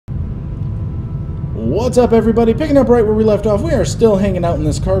What's up, everybody? Picking up right where we left off. We are still hanging out in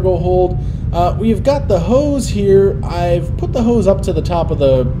this cargo hold. We've got the hose here. I've put the hose up to the top of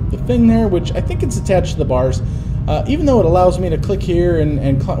the thing there, which I think it's attached to the bars. Even though it allows me to click here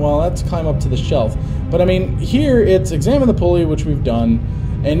and well, let's climb up to the shelf. But I mean, here it's examine the pulley, which we've done,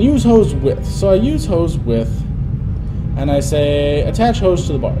 and use hose width. So I use hose width, and I say attach hose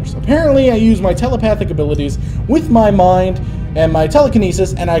to the bars. Apparently, I use my telepathic abilities with my mind and my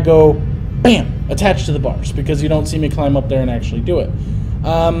telekinesis, and I go, bam, attach to the bars, because you don't see me climb up there and actually do it.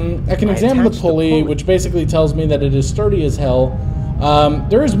 I can examine the pulley, which basically tells me that it is sturdy as hell.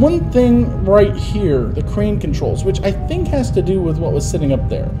 There is one thing right here, the crane controls, which I think has to do with what was sitting up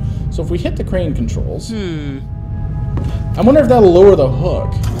there. So if we hit the crane controls, I wonder if that'll lower the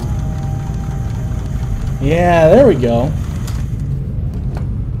hook. Yeah, there we go.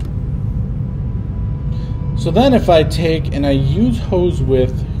 So then if I take and I use hose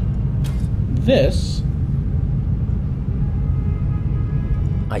with this,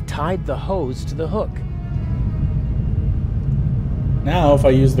 I tied the hose to the hook. now if I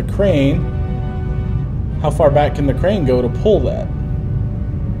use the crane, how far back can the crane go to pull that?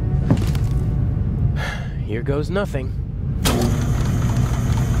 Here goes nothing.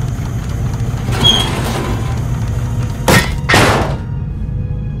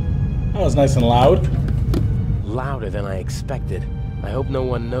 That was nice and loud. Louder than I expected. I hope no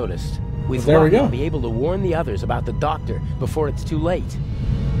one noticed. With There we luck, go. I'll be able to warn the others about the doctor before it's too late.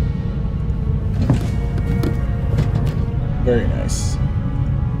 Very nice.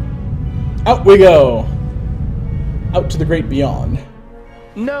 Out we go. Out to the great beyond.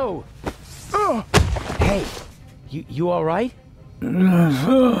 No! Hey, you all right?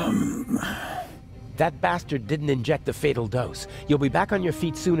 That bastard didn't inject the fatal dose. You'll be back on your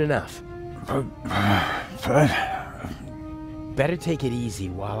feet soon enough. Better take it easy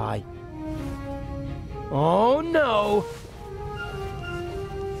while I... Oh, no!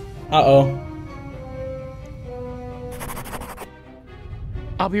 Uh-oh.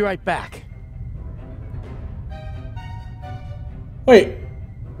 I'll be right back. Wait.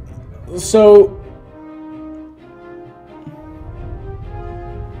 So...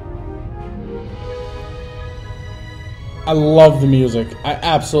 I love the music. I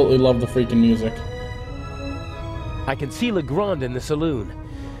absolutely love the freaking music. I can see Legrand in the saloon.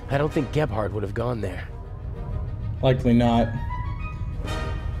 I don't think Gebhard would have gone there. Likely not.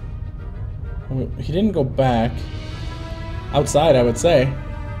 He didn't go back. Outside, I would say.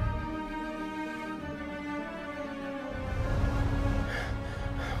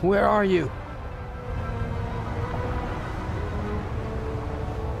 Where are you?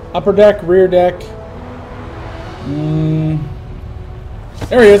 Upper deck, rear deck.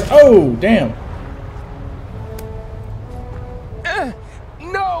 There he is. Oh, damn.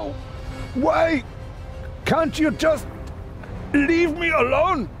 No! Why can't you just leave me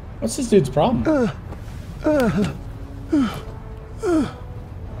alone? What's this dude's problem?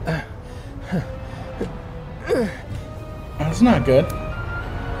 That's not good.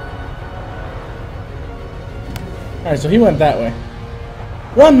 Alright, so he went that way.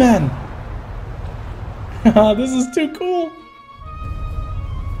 Run, man! This is too cool.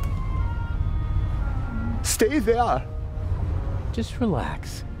 Stay there. Just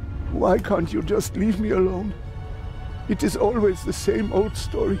relax. Why can't you just leave me alone? It is always the same old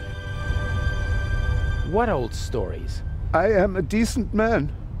story. What old stories? I am a decent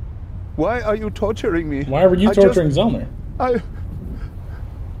man. Why are you torturing me? Why were you torturing Zellner? I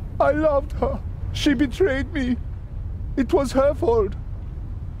loved her. She betrayed me. It was her fault.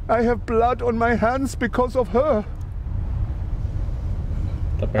 I have blood on my hands because of her.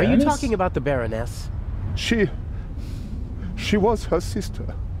 The Are Baroness? you talking about the Baroness? She was her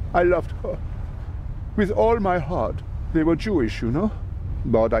sister. I loved her. With all my heart. They were Jewish, you know?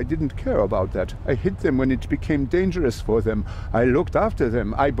 But I didn't care about that. I hid them when it became dangerous for them. I looked after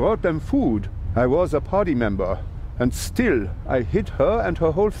them. I brought them food. I was a party member. And still, I hid her and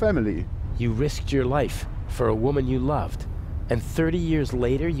her whole family. You risked your life for a woman you loved. And 30 years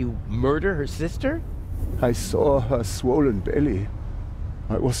later, you murder her sister? I saw her swollen belly.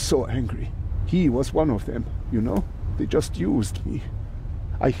 I was so angry. He was one of them, you know? They just used me.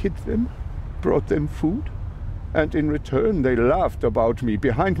 I hid them, brought them food, and in return they laughed about me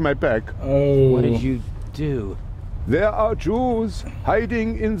behind my back. Oh. What did you do? There are Jews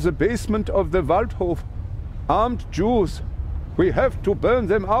hiding in the basement of the Waldhof. Armed Jews. We have to burn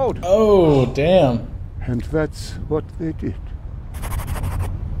them out. Oh, damn. And that's what they did.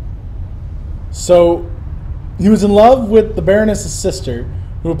 So, he was in love with the Baroness's sister,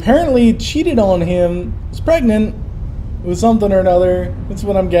 who apparently cheated on him, was pregnant with something or another. That's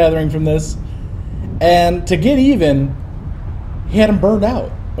what I'm gathering from this. And to get even, he had him burned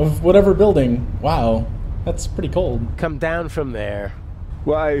out of whatever building. Wow, that's pretty cold. Come down from there.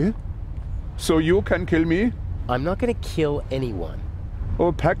 Why? So you can kill me? I'm not gonna kill anyone.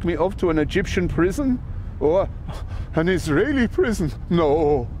 Or pack me off to an Egyptian prison? Or an Israeli prison?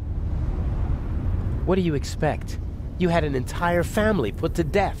 No. What do you expect? You had an entire family put to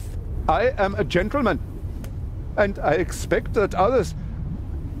death. I am a gentleman. And I expect that others...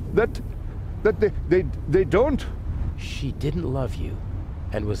 that they don't. She didn't love you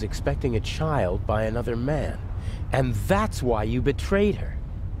and was expecting a child by another man. And that's why you betrayed her.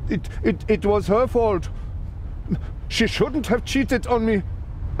 It was her fault. She shouldn't have cheated on me.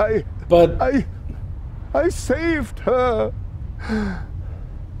 I saved her.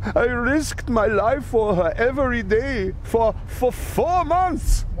 I risked my life for her every day for 4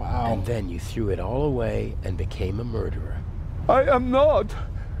 months. Wow. And then you threw it all away and became a murderer. I am not.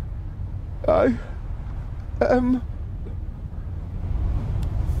 I am...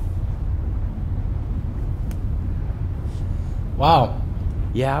 Wow.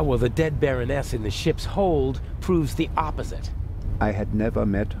 Yeah, well, the dead Baroness in the ship's hold proves the opposite. I had never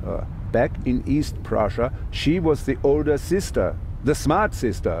met her. Back in East Prussia, she was the older sister, the smart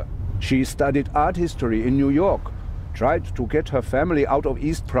sister. She studied art history in New York, tried to get her family out of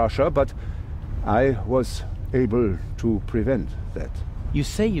East Prussia, but I was able to prevent that. You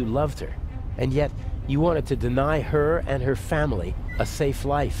say you loved her, and yet you wanted to deny her and her family a safe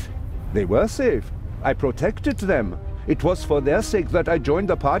life. They were safe. I protected them. It was for their sake that I joined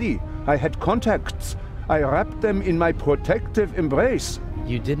the party. I had contacts. I wrapped them in my protective embrace.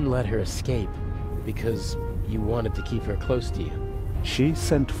 You didn't let her escape because you wanted to keep her close to you. She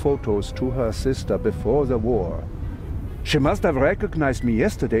sent photos to her sister before the war. She must have recognized me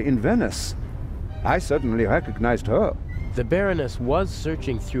yesterday in Venice. I certainly recognized her. The Baroness was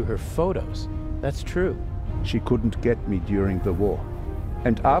searching through her photos. That's true. She couldn't get me during the war.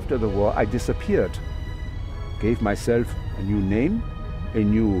 And after the war, I disappeared. Gave myself a new name, a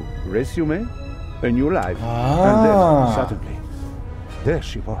new resume, a new life. And then, suddenly, there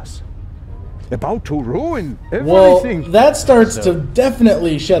she was. About to ruin everything. Well, that starts to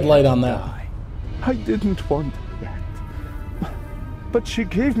definitely shed light on that. I didn't want that. But she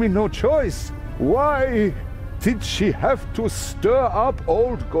gave me no choice. Why did she have to stir up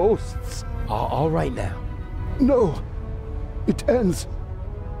old ghosts? All right now. No. It ends.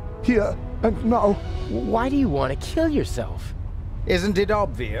 Here and now. Why do you want to kill yourself? Isn't it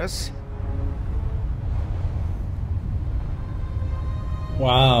obvious?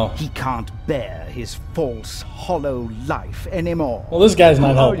 Wow. He can't bear his false, hollow life anymore. Well, this guy's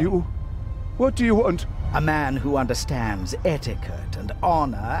not Who are helping. you? What do you want? A man who understands etiquette and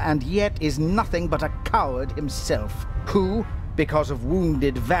honor, and yet is nothing but a coward himself, who, because of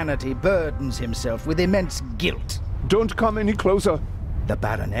wounded vanity, burdens himself with immense guilt. Don't come any closer. The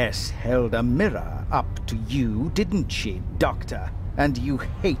Baroness held a mirror up to you, didn't she, Doctor? And you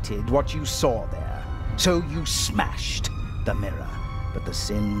hated what you saw there. So you smashed the mirror. But the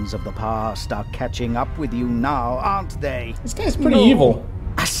sins of the past are catching up with you now, aren't they? This guy's pretty evil.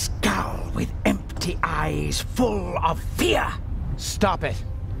 A skull with empty eyes full of fear. Stop it.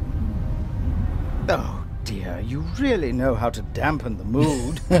 Oh dear, you really know how to dampen the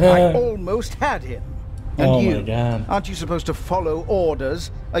mood. I almost had him. And Oh you, my God. aren't you supposed to follow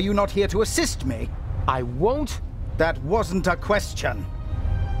orders? Are you not here to assist me? I won't. That wasn't a question.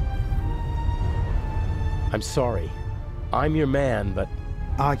 I'm sorry. I'm your man, but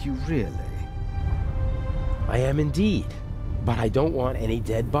Are you really? I am indeed. But I don't want any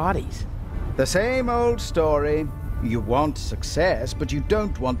dead bodies. The same old story. You want success, but you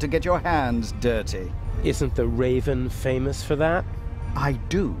don't want to get your hands dirty. Isn't the Raven famous for that? I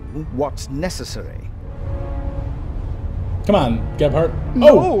do what's necessary. Come on, Gebhardt.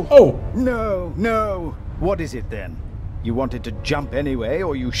 No. Oh! No, no. What is it then? You wanted to jump anyway,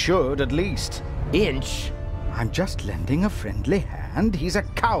 or you should at least. Inch? I'm just lending a friendly hand. He's a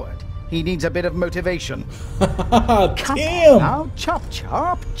coward. He needs a bit of motivation. Oh! Come Damn! on now, chop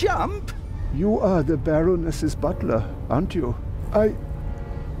chop, jump. You are the Baroness's butler, aren't you? I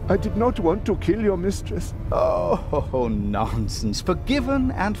did not want to kill your mistress. Oh, nonsense.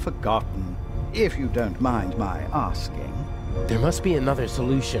 Forgiven and forgotten. If you don't mind my asking. There must be another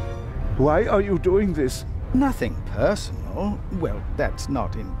solution. Why are you doing this? Nothing personal. Well, that's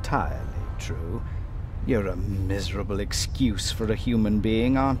not entirely true. You're a miserable excuse for a human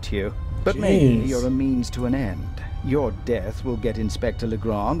being, aren't you? But maybe Jeez. you're a means to an end. Your death will get Inspector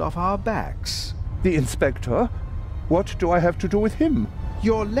Legrand off our backs. The inspector? What do I have to do with him?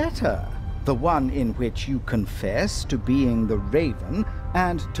 Your letter, the one in which you confess to being the Raven,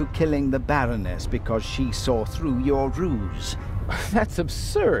 and to killing the Baroness because she saw through your ruse. That's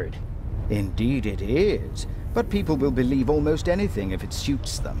absurd. Indeed it is. But people will believe almost anything if it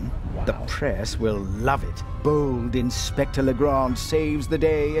suits them. Wow. The press will love it. Bold Inspector Legrand saves the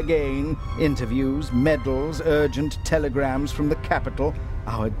day again. Interviews, medals, urgent telegrams from the capital.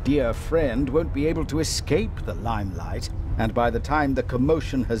 Our dear friend won't be able to escape the limelight. And by the time the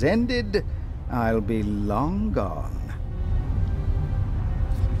commotion has ended, I'll be long gone.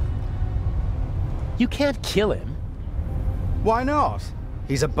 You can't kill him. Why not?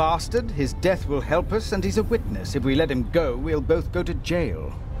 He's a bastard, his death will help us, and he's a witness. If we let him go, we'll both go to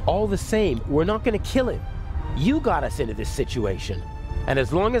jail. All the same, we're not gonna kill him. You got us into this situation. And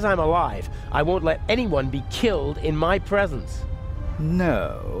as long as I'm alive, I won't let anyone be killed in my presence.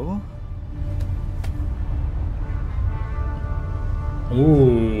 No.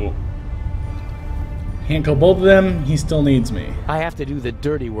 Ooh. Can't kill both of them, he still needs me. I have to do the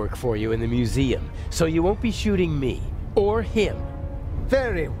dirty work for you in the museum, so you won't be shooting me, or him.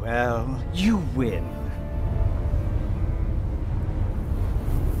 Very well, you win.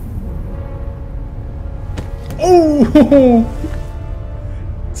 Oh!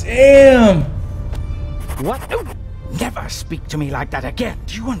 Damn! What? Oh. Never speak to me like that again,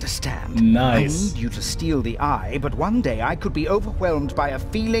 do you understand? Nice. I need you to steal the eye, but one day I could be overwhelmed by a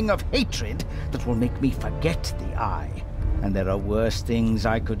feeling of hatred that will make me forget the eye. And there are worse things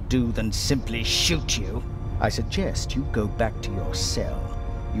I could do than simply shoot you. I suggest you go back to your cell.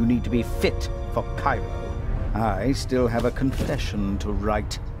 You need to be fit for Cairo. I still have a confession to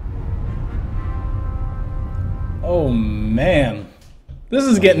write. Oh man. This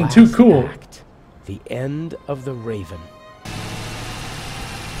is getting too cool. Act. The end of the Raven.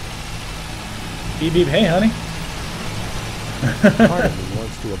 Beep beep, hey honey. Part of me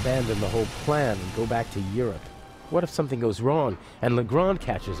wants to abandon the whole plan and go back to Europe. What if something goes wrong and Legrand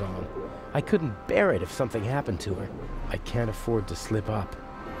catches on? I couldn't bear it if something happened to her. I can't afford to slip up.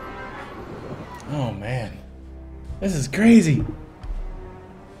 Oh man. This is crazy.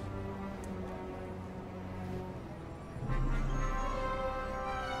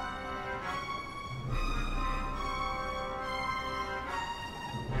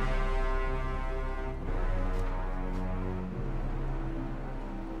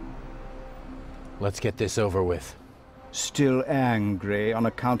 Let's get this over with. Still angry on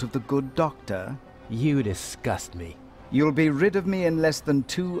account of the good doctor? You disgust me. You'll be rid of me in less than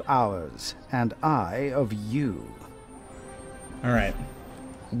 2 hours, and I of you. Alright.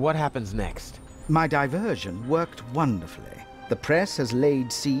 What happens next? My diversion worked wonderfully. The press has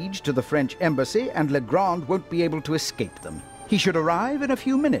laid siege to the French embassy, and Legrand won't be able to escape them. He should arrive in a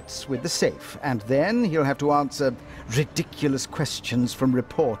few minutes with the safe, and then he'll have to answer ridiculous questions from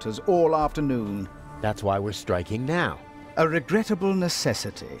reporters all afternoon. That's why we're striking now. A regrettable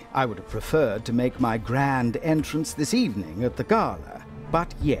necessity. I would have preferred to make my grand entrance this evening at the gala.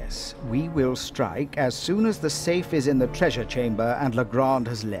 But yes, we will strike as soon as the safe is in the treasure chamber and Legrand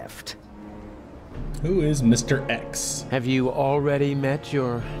has left. Who is Mr. X? Have you already met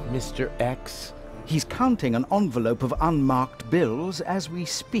your Mr. X? He's counting an envelope of unmarked bills as we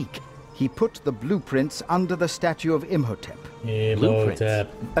speak. He put the blueprints under the statue of Imhotep.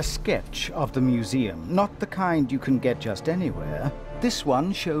 Imhotep. A sketch of the museum, not the kind you can get just anywhere. This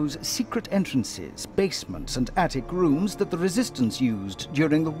one shows secret entrances, basements, and attic rooms that the resistance used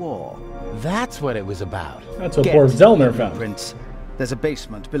during the war. That's what it was about. That's what poor Zellner found. Blueprints. There's a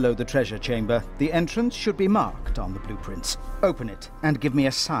basement below the treasure chamber. The entrance should be marked on the blueprints. Open it and give me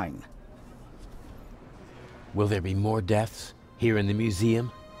a sign. Will there be more deaths here in the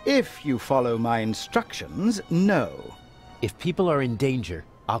museum? If you follow my instructions, no. If people are in danger,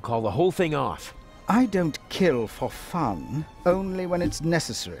 I'll call the whole thing off. I don't kill for fun, only when it's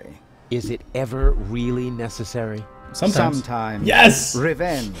necessary. Is it ever really necessary? Sometimes. Yes!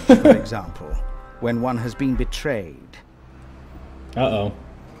 Revenge, for example, when one has been betrayed. Uh-oh.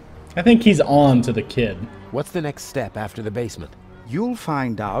 I think he's on to the kid. What's the next step after the basement? You'll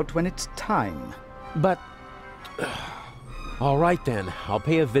find out when it's time. But... all right then, I'll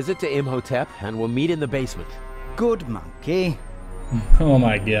pay a visit to Imhotep and we'll meet in the basement. Good monkey. Oh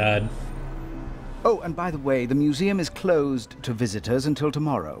my god. Oh, and by the way, the museum is closed to visitors until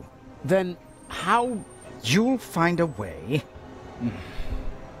tomorrow. Then how... You'll find a way.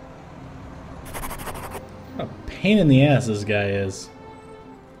 What a pain in the ass this guy is.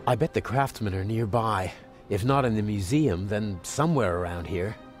 I bet the craftsmen are nearby. If not in the museum, then somewhere around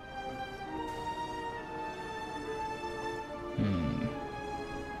here.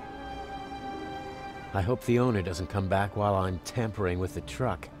 I hope the owner doesn't come back while I'm tampering with the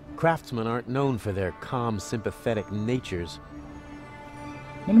truck. Craftsmen aren't known for their calm, sympathetic natures.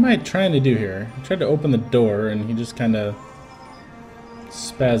 What am I trying to do here? I tried to open the door, and he just kind of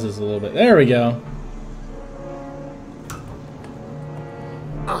spazzes a little bit. There we go.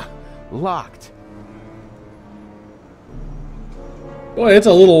 Locked. Boy, it's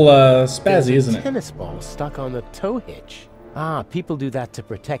a little spazzy, isn't it? Tennis ball stuck on the tow hitch. Ah, people do that to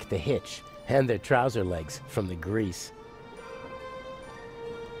protect the hitch and their trouser legs from the grease.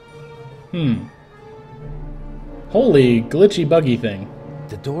 Holy glitchy buggy thing.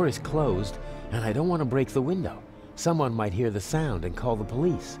 The door is closed, and I don't want to break the window. Someone might hear the sound and call the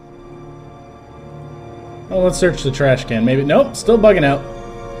police. Oh, let's search the trash can. Maybe. Nope, still bugging out.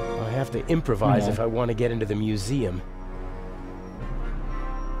 I have to improvise if I want to get into the museum.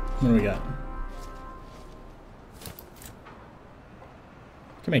 What do we got?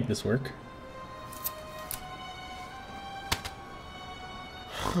 Can make this work.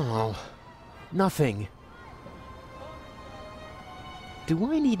 Oh, nothing.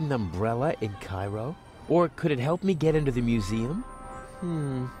 Do I need an umbrella in Cairo? Or could it help me get into the museum?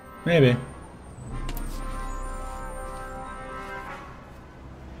 Maybe.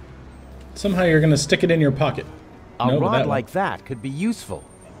 Somehow you're gonna stick it in your pocket. A No, but rod that like that could be useful.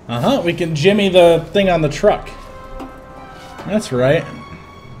 Uh-huh, we can jimmy the thing on the truck. That's right.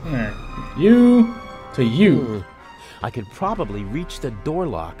 There. You to you. I could probably reach the door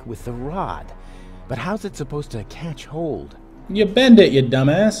lock with the rod. But how's it supposed to catch hold? You bend it, you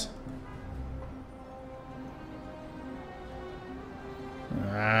dumbass.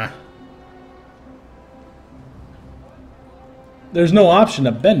 There's no option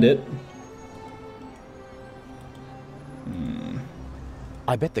to bend it.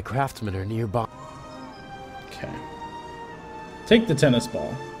 I bet the craftsmen are nearby. Okay. Take the tennis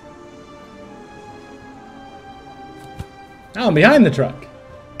ball. Oh, I'm behind the truck.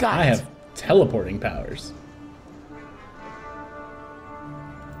 Got I it. have teleporting powers.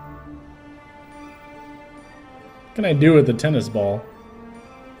 What can I do with the tennis ball?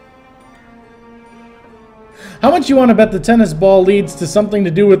 How much you want to bet the tennis ball leads to something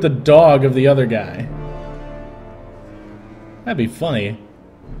to do with the dog of the other guy? That'd be funny.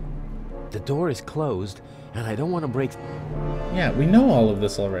 The door is closed, and I don't want to break... Yeah, we know all of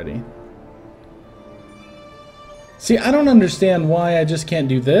this already. See, I don't understand why I just can't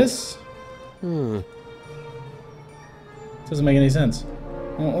do this. Doesn't make any sense.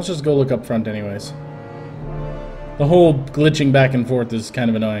 Well, let's just go look up front anyways. The whole glitching back and forth is kind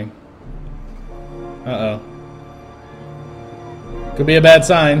of annoying. Uh-oh. Could be a bad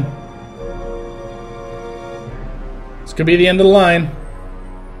sign. This could be the end of the line.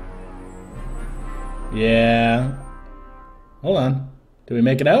 Yeah. Hold on. Did we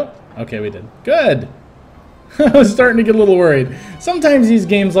make it out? Okay, we did. Good! I was starting to get a little worried. Sometimes these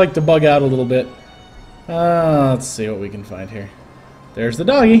games like to bug out a little bit. Let's see what we can find here. There's the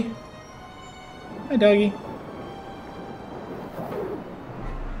doggy. Hi, doggy.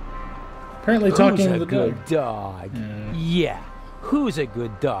 Apparently talking to the good dog. dog? Yeah. Who's a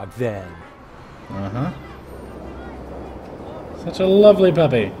good dog then? Uh-huh. Such a lovely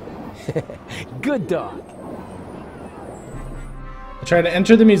puppy. Good dog. I try to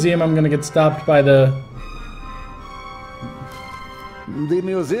enter the museum, I'm gonna get stopped by the... The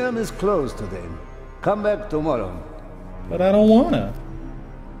museum is closed today. Come back tomorrow. But I don't wanna.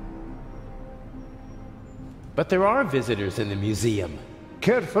 But there are visitors in the museum.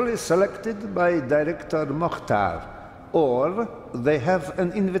 Carefully selected by Director Mokhtar. Or they have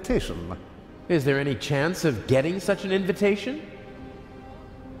an invitation. Is there any chance of getting such an invitation?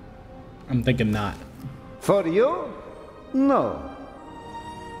 I'm thinking not. For you? No.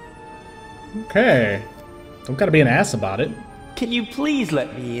 Okay. Don't gotta be an ass about it. Can you please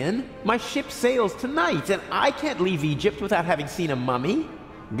let me in? My ship sails tonight, and I can't leave Egypt without having seen a mummy.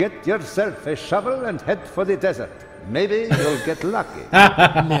 Get yourself a shovel and head for the desert. Maybe you'll get lucky.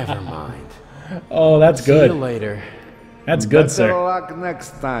 Never mind. Oh, that's See you good. later. That's good, Better sir. luck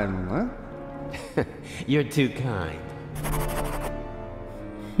next time, huh? You're too kind.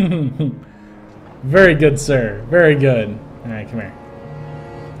 Very good, sir. Very good. Alright, come here.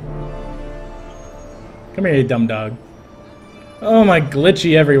 Come here, you dumb dog. Oh my,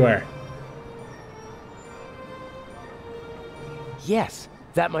 glitchy everywhere. Yes,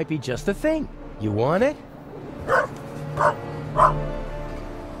 that might be just the thing. You want it?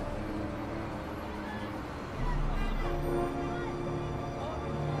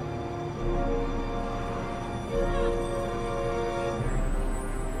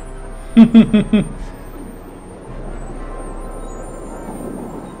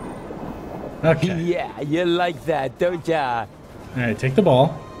 Okay. Yeah, you like that, don't ya? Alright, take the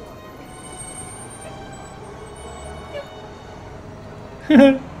ball.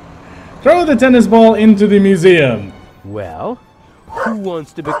 Throw the tennis ball into the museum. Well, who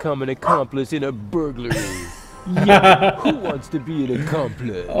wants to become an accomplice in a burglary? Yeah, who wants to be an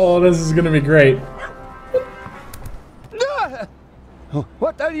accomplice? Oh, this is gonna be great.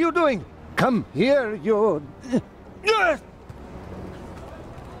 What are you doing? Come here, you...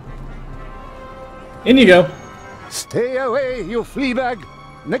 In you go. Stay away, you flea bag.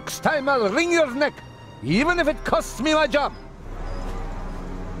 Next time I'll wring your neck, even if it costs me my job.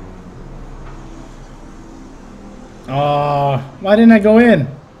 Why didn't I go in?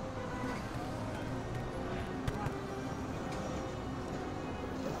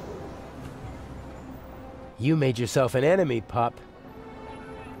 You made yourself an enemy, pup.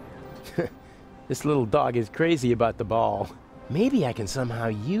 This little dog is crazy about the ball. Maybe I can somehow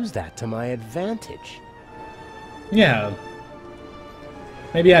use that to my advantage. Yeah.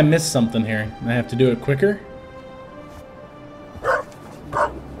 Maybe I missed something here. I have to do it quicker.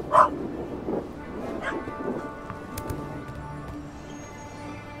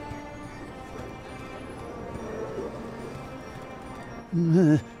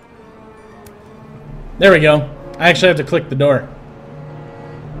 There we go. I actually have to click the door.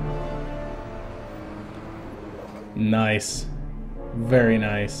 Nice. Very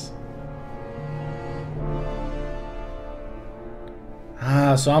nice.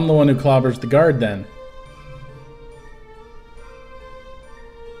 Ah, so I'm the one who clobbers the guard then.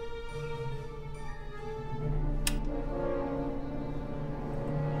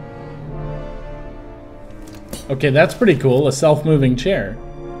 Okay, that's pretty cool. A self-moving chair.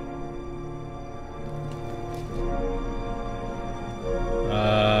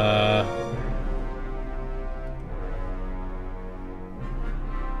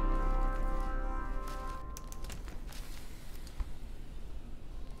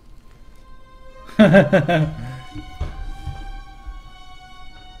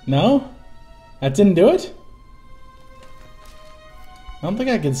 No? That didn't do it? I don't think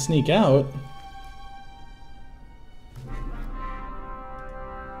I can sneak out.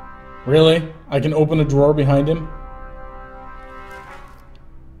 Really? I can open a drawer behind him?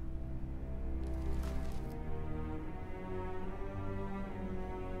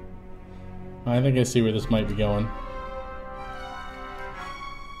 I think I see where this might be going.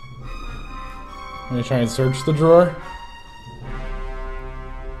 Let me try and search the drawer.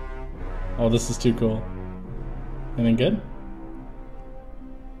 Oh, this is too cool. Anything good?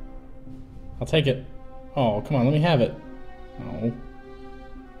 I'll take it. Oh, come on, let me have it. Oh.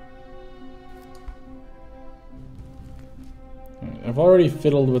 I've already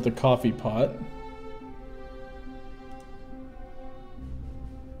fiddled with the coffee pot.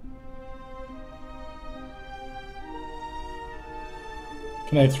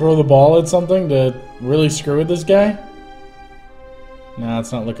 Can I throw the ball at something to really screw with this guy? Nah,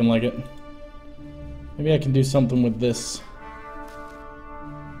 it's not looking like it. Maybe I can do something with this.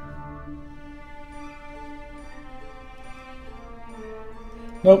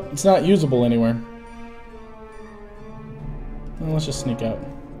 Nope, it's not usable anywhere. Well, let's just sneak out.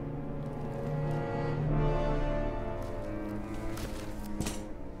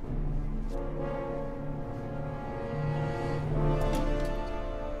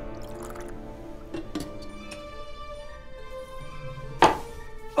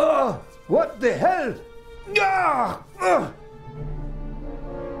 What the hell?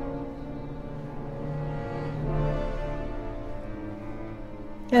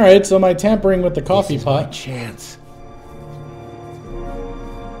 Alright, so my tampering with the coffee pot. My chance.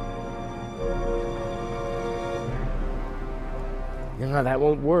 No, that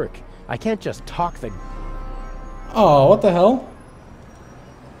won't work. I can't just talk the... Oh, what the hell?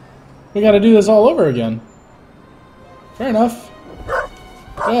 We gotta do this all over again. Fair enough.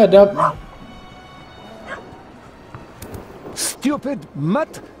 Go ahead, Dub. Stupid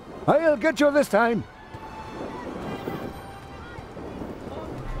mutt! I'll get you this time.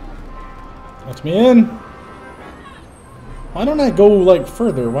 Let me in. Why don't I go, like,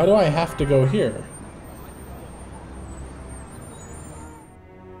 further? Why do I have to go here?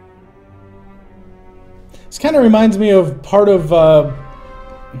 This kind of reminds me of part of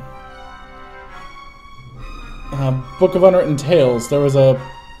Book of Unwritten Tales. There was a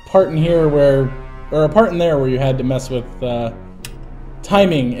part in here where, or a part in there where you had to mess with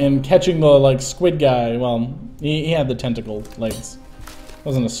timing and catching the, like, squid guy. Well, he had the tentacle legs.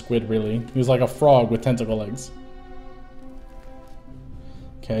 Wasn't a squid, really. He was like a frog with tentacle legs.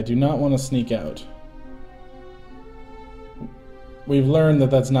 Okay, I do not want to sneak out. We've learned that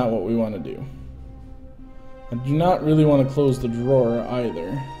that's not what we want to do. I do not really want to close the drawer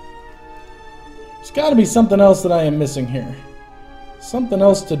either. There's got to be something else that I am missing here. Something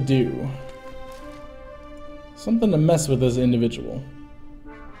else to do. Something to mess with this individual.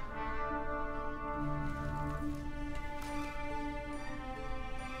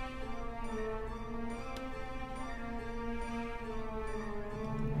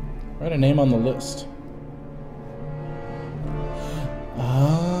 Write a name on the list.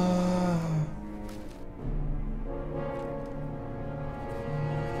 Ah.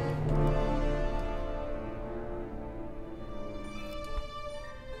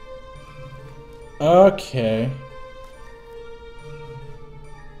 Okay.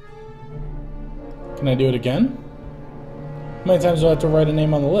 Can I do it again? How many times do I have to write a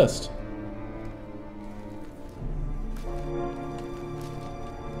name on the list?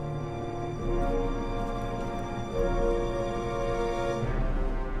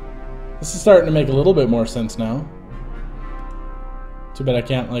 This is starting to make a little bit more sense now. Too bad I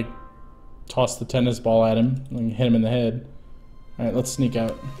can't, like, toss the tennis ball at him and hit him in the head. Alright, let's sneak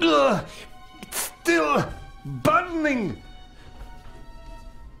out. Ugh, still burning.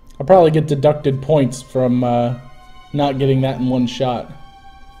 I'll probably get deducted points from not getting that in one shot.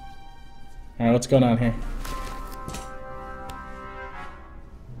 Alright, what's going on here?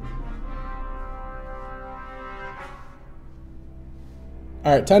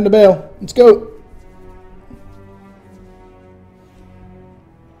 Alright, time to bail. Let's go.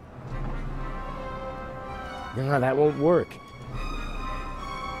 No, that won't work.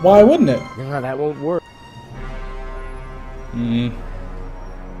 Why wouldn't it? No, that won't work.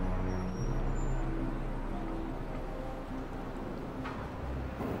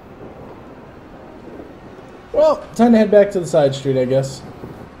 Well, time to head back to the side street, I guess.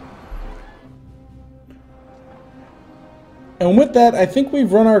 And with that, I think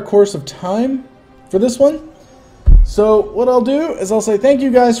we've run our course of time for this one. So what I'll do is I'll say thank you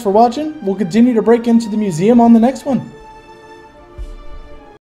guys for watching. We'll continue to break into the museum on the next one.